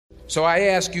So I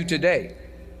ask you today,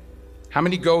 how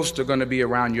many ghosts are going to be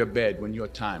around your bed when your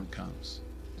time comes?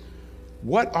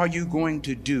 What are you going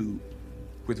to do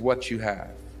with what you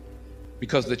have?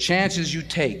 Because the chances you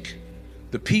take,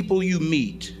 the people you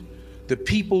meet, the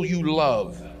people you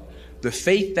love, the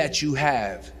faith that you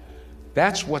have,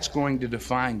 that's what's going to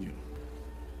define you.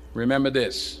 Remember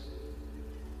this: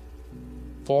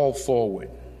 fall forward.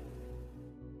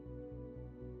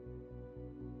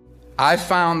 I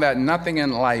found that nothing in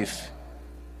life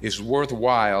is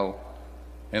worthwhile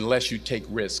unless you take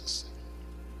risks.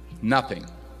 Nothing.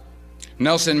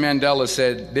 Nelson Mandela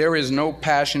said, "There is no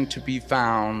passion to be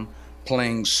found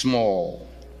playing small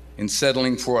and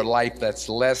settling for a life that's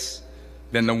less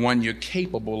than the one you're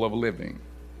capable of living."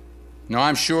 Now,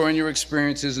 I'm sure in your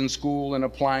experiences in school and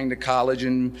applying to college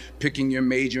and picking your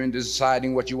major and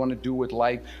deciding what you want to do with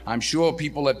life, I'm sure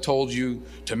people have told you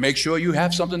to make sure you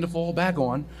have something to fall back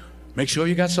on. Make sure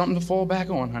you got something to fall back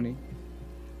on, honey.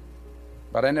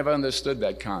 But I never understood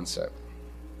that concept,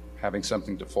 having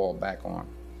something to fall back on.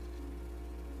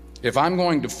 If I'm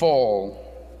going to fall,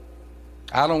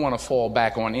 I don't want to fall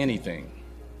back on anything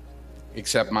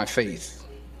except my faith.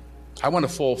 I want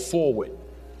to fall forward.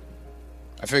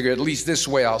 I figure at least this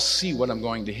way I'll see what I'm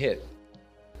going to hit.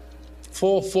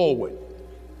 Fall forward.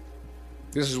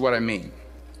 This is what I mean.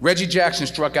 Reggie Jackson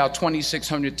struck out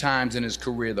 2,600 times in his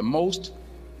career, the most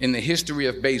in the history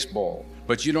of baseball.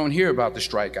 But you don't hear about the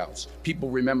strikeouts. People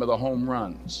remember the home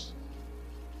runs.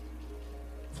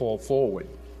 Fall forward.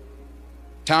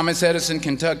 Thomas Edison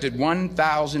conducted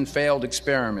 1,000 failed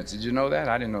experiments. Did you know that?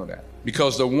 I didn't know that.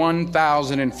 Because the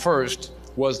 1,001st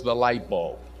was the light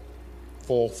bulb.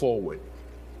 Fall forward.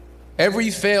 Every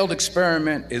failed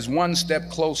experiment is one step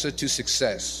closer to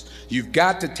success. You've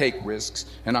got to take risks,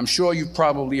 and I'm sure you've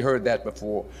probably heard that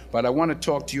before, but I want to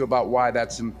talk to you about why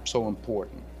that's so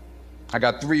important. I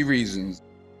got 3 reasons.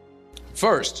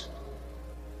 First,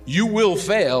 you will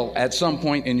fail at some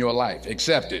point in your life.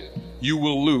 Accept it. You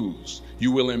will lose.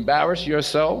 You will embarrass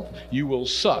yourself. You will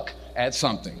suck at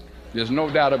something. There's no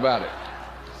doubt about it.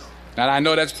 And I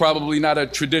know that's probably not a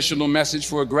traditional message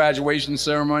for a graduation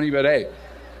ceremony, but hey,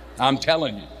 I'm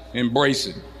telling you, embrace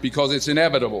it, because it's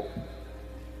inevitable.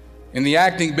 In the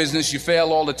acting business, you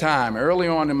fail all the time. Early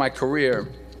on in my career,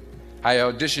 I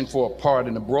auditioned for a part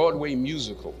in a Broadway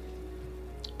musical.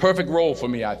 Perfect role for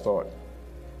me, I thought,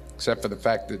 except for the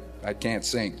fact that I can't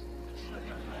sing.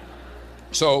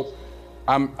 So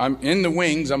I'm in the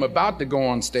wings, I'm about to go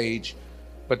on stage,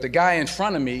 but the guy in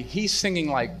front of me, he's singing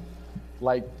like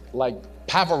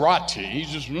Pavarotti.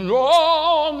 He's just, and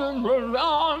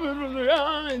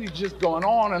he's just going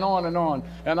on and on and on.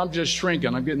 And I'm just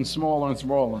shrinking. I'm getting smaller and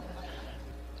smaller.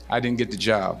 I didn't get the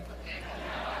job.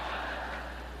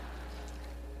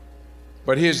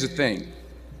 But here's the thing.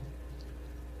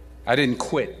 I didn't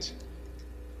quit.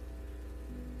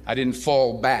 I didn't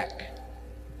fall back.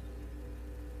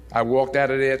 I walked out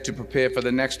of there to prepare for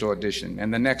the next audition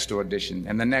and the next audition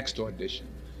and the next audition.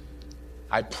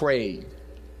 I prayed.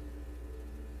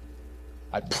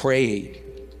 I prayed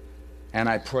and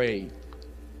I prayed.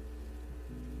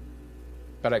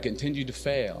 But I continued to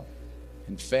fail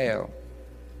and fail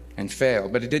and fail.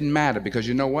 But it didn't matter, because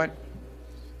you know what?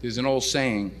 There's an old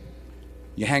saying,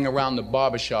 you hang around the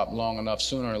barbershop long enough,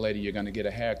 sooner or later you're going to get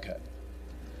a haircut.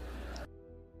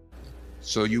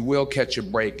 So you will catch a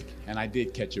break, and I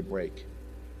did catch a break.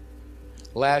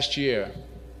 Last year,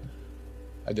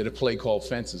 I did a play called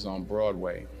Fences on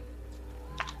Broadway.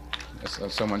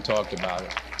 Someone talked about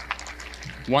it.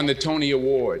 Won the Tony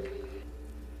Award.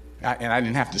 And I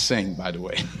didn't have to sing, by the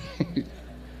way.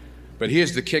 But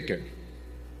here's the kicker.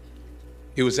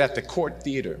 It was at the Court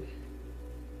Theater.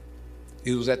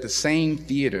 It was at the same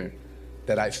theater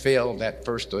that I failed that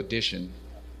first audition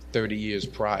 30 years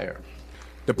prior.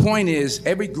 The point is,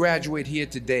 every graduate here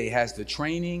today has the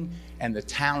training and the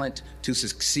talent to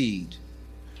succeed.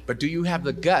 But do you have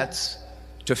the guts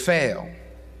to fail?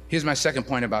 Here's my second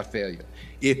point about failure.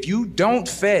 If you don't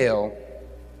fail,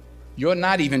 you're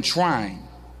not even trying.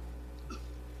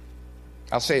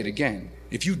 I'll say it again.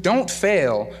 If you don't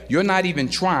fail, you're not even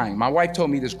trying. My wife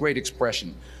told me this great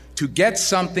expression. To get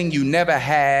something you never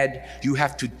had, you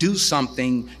have to do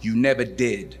something you never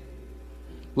did.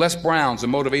 Les Brown's a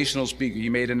motivational speaker. He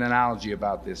made an analogy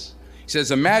about this. He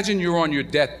says, imagine you're on your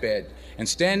deathbed, and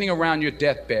standing around your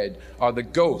deathbed are the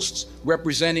ghosts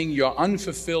representing your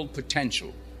unfulfilled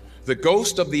potential. The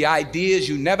ghost of the ideas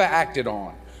you never acted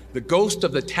on, the ghost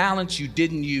of the talents you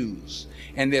didn't use.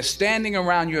 And they're standing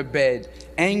around your bed,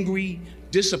 angry,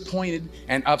 disappointed,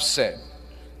 and upset.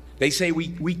 They say,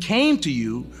 we came to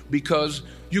you because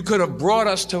you could have brought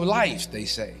us to life, they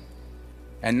say.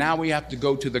 And now we have to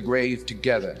go to the grave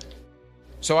together.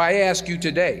 So I ask you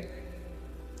today,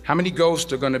 how many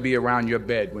ghosts are going to be around your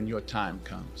bed when your time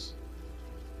comes?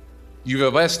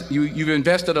 You've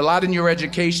invested a lot in your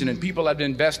education, and people have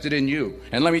invested in you.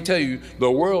 And let me tell you, the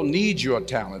world needs your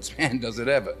talents. Man, does it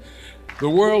ever. The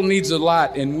world needs a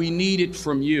lot, and we need it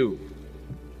from you.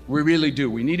 We really do.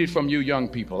 We need it from you young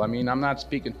people. I mean, I'm not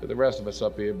speaking for the rest of us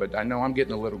up here, but I know I'm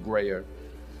getting a little grayer.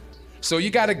 So you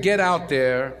got to get out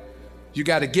there. You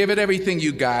got to give it everything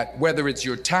you got, whether it's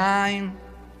your time,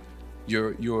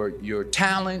 your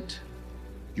talent,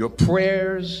 your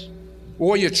prayers,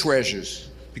 or your treasures.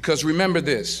 Because remember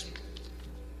this,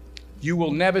 you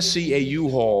will never see a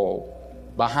U-Haul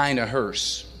behind a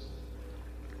hearse.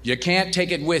 You can't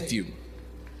take it with you.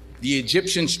 The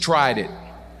Egyptians tried it,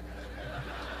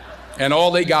 and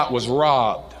all they got was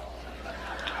robbed.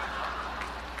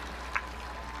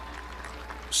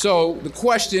 So the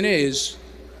question is,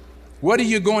 what are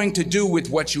you going to do with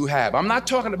what you have? I'm not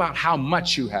talking about how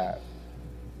much you have.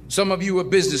 Some of you are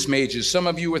business majors, some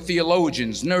of you are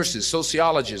theologians, nurses,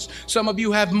 sociologists. Some of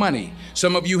you have money,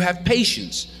 some of you have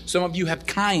patience, some of you have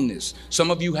kindness, some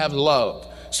of you have love.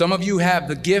 Some of you have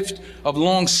the gift of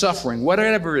long suffering,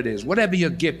 whatever it is, whatever your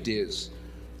gift is.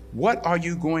 What are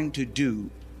you going to do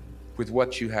with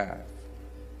what you have?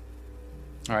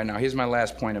 All right, now here's my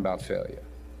last point about failure.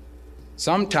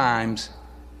 Sometimes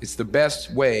it's the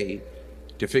best way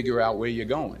to figure out where you're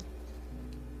going.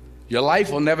 Your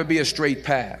life will never be a straight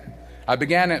path. I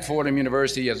began at Fordham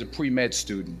University as a pre-med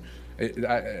student.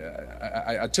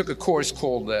 I took a course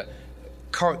called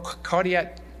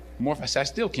cardiac morphogenesis. I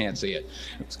still can't say it.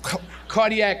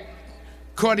 Cardiac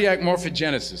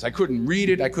morphogenesis. I couldn't read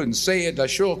it. I couldn't say it. I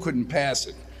sure couldn't pass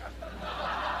it.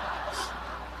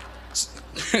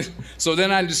 So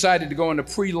then I decided to go into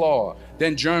pre-law,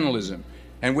 then journalism.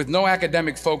 And with no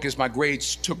academic focus, my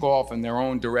grades took off in their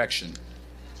own direction.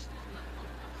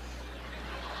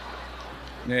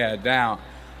 Yeah, down.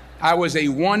 I was a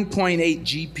 1.8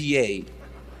 GPA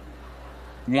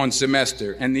one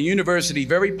semester, and the university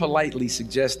very politely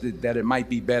suggested that it might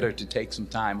be better to take some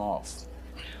time off.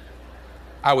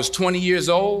 I was 20 years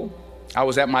old. I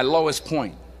was at my lowest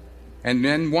point. And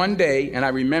then one day, and I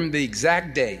remember the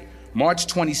exact day, March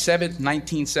 27th,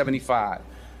 1975,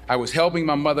 I was helping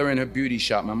my mother in her beauty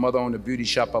shop. My mother owned a beauty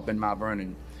shop up in Mount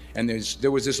Vernon. And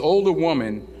there was this older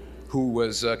woman who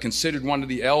was considered one of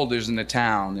the elders in the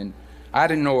town. And I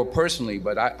didn't know her personally,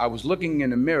 but I was looking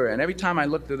in the mirror, and every time I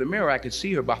looked at the mirror, I could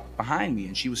see her behind me,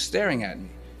 and she was staring at me.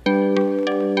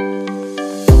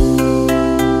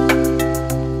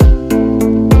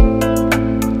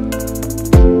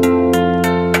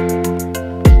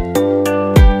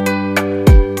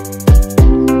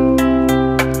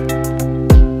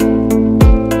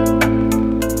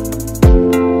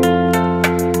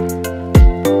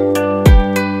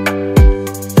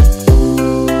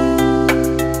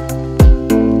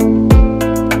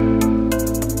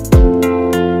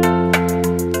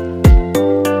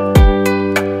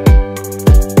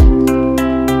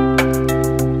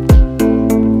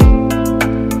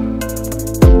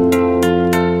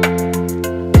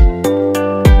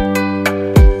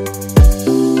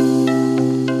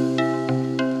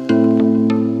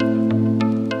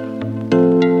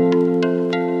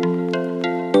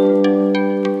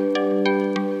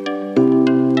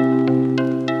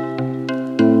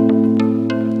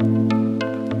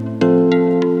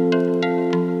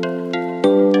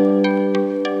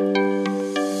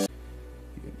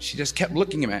 She just kept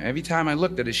looking at me. Every time I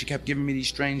looked at her, she kept giving me these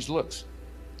strange looks.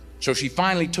 So she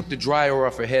finally took the dryer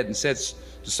off her head and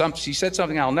she said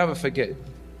something I'll never forget.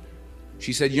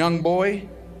 She said, "Young boy,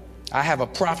 I have a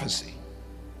prophecy,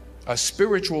 a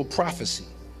spiritual prophecy."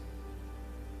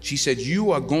 She said,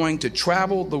 "You are going to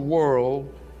travel the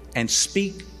world and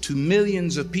speak to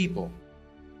millions of people."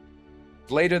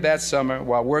 Later that summer,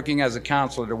 while working as a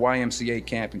counselor at a YMCA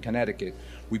camp in Connecticut,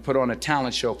 we put on a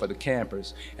talent show for the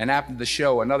campers. And after the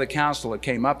show, another counselor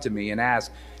came up to me and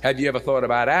asked, "Have you ever thought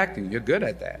about acting? You're good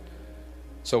at that."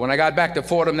 So when I got back to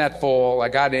Fordham that fall, I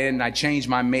got in and I changed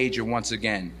my major once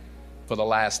again for the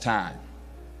last time.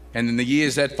 And in the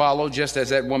years that followed, just as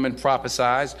that woman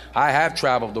prophesied, I have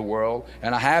traveled the world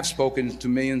and I have spoken to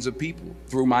millions of people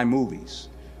through my movies.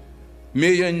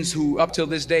 Millions who up till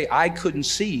this day I couldn't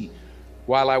see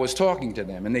while I was talking to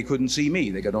them, and they couldn't see me.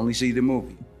 They could only see the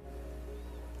movie.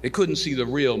 They couldn't see the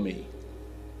real me.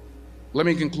 Let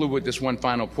me conclude with this one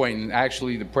final point, and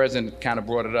actually the president kind of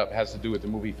brought it up. It has to do with the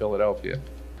movie Philadelphia.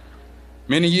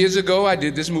 Many years ago, I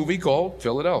did this movie called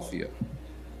Philadelphia.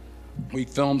 We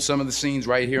filmed some of the scenes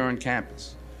right here on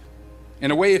campus. In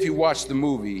a way, if you watch the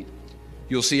movie,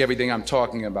 you'll see everything I'm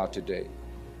talking about today.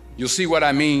 You'll see what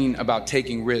I mean about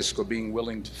taking risk or being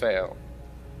willing to fail.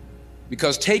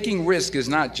 Because taking risk is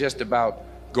not just about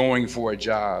going for a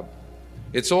job.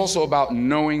 It's also about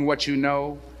knowing what you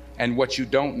know and what you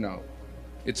don't know.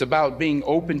 It's about being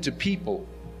open to people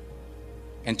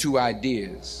and to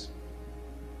ideas.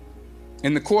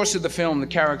 In the course of the film, the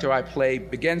character I play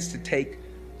begins to take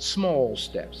small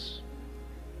steps,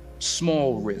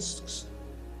 small risks.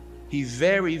 He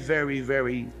very, very,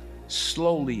 very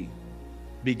slowly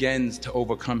begins to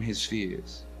overcome his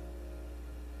fears.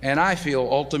 And I feel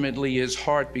ultimately his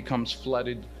heart becomes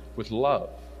flooded with love.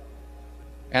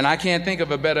 And I can't think of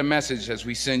a better message as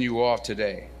we send you off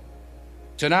today.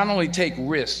 To not only take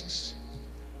risks,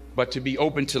 but to be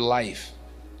open to life,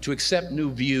 to accept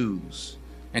new views,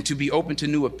 and to be open to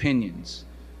new opinions,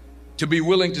 to be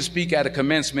willing to speak at a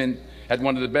commencement at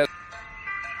one of the best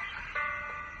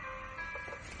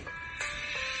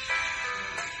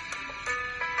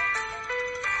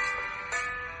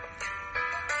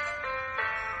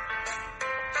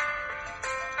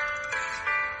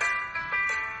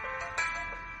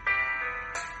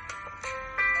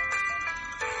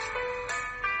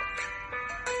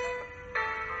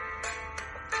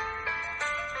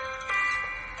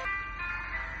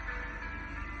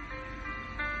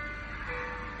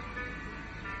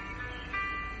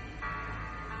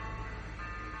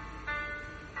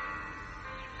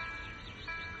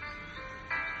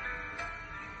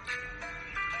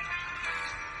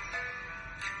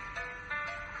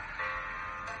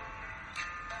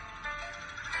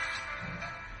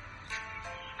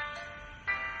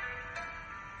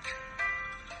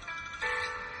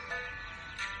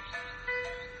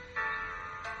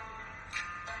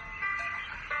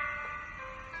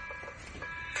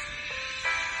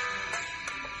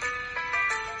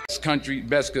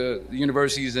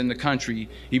universities in the country,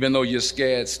 even though you're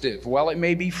scared stiff. While it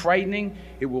may be frightening,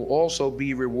 it will also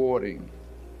be rewarding.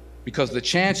 Because the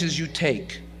chances you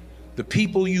take, the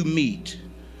people you meet,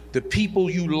 the people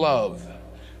you love,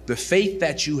 the faith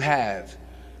that you have,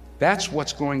 that's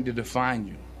what's going to define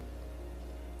you.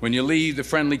 When you leave the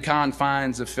friendly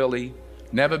confines of Philly,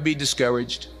 never be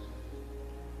discouraged,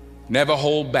 never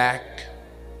hold back,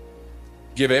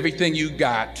 give everything you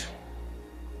got.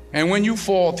 And when you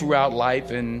fall throughout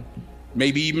life, and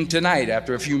maybe even tonight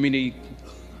after a few many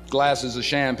glasses of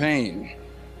champagne,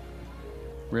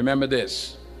 remember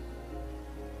this: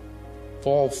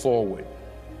 fall forward.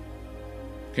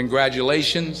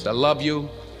 Congratulations, I love you,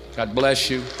 God bless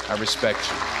you, I respect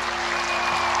you.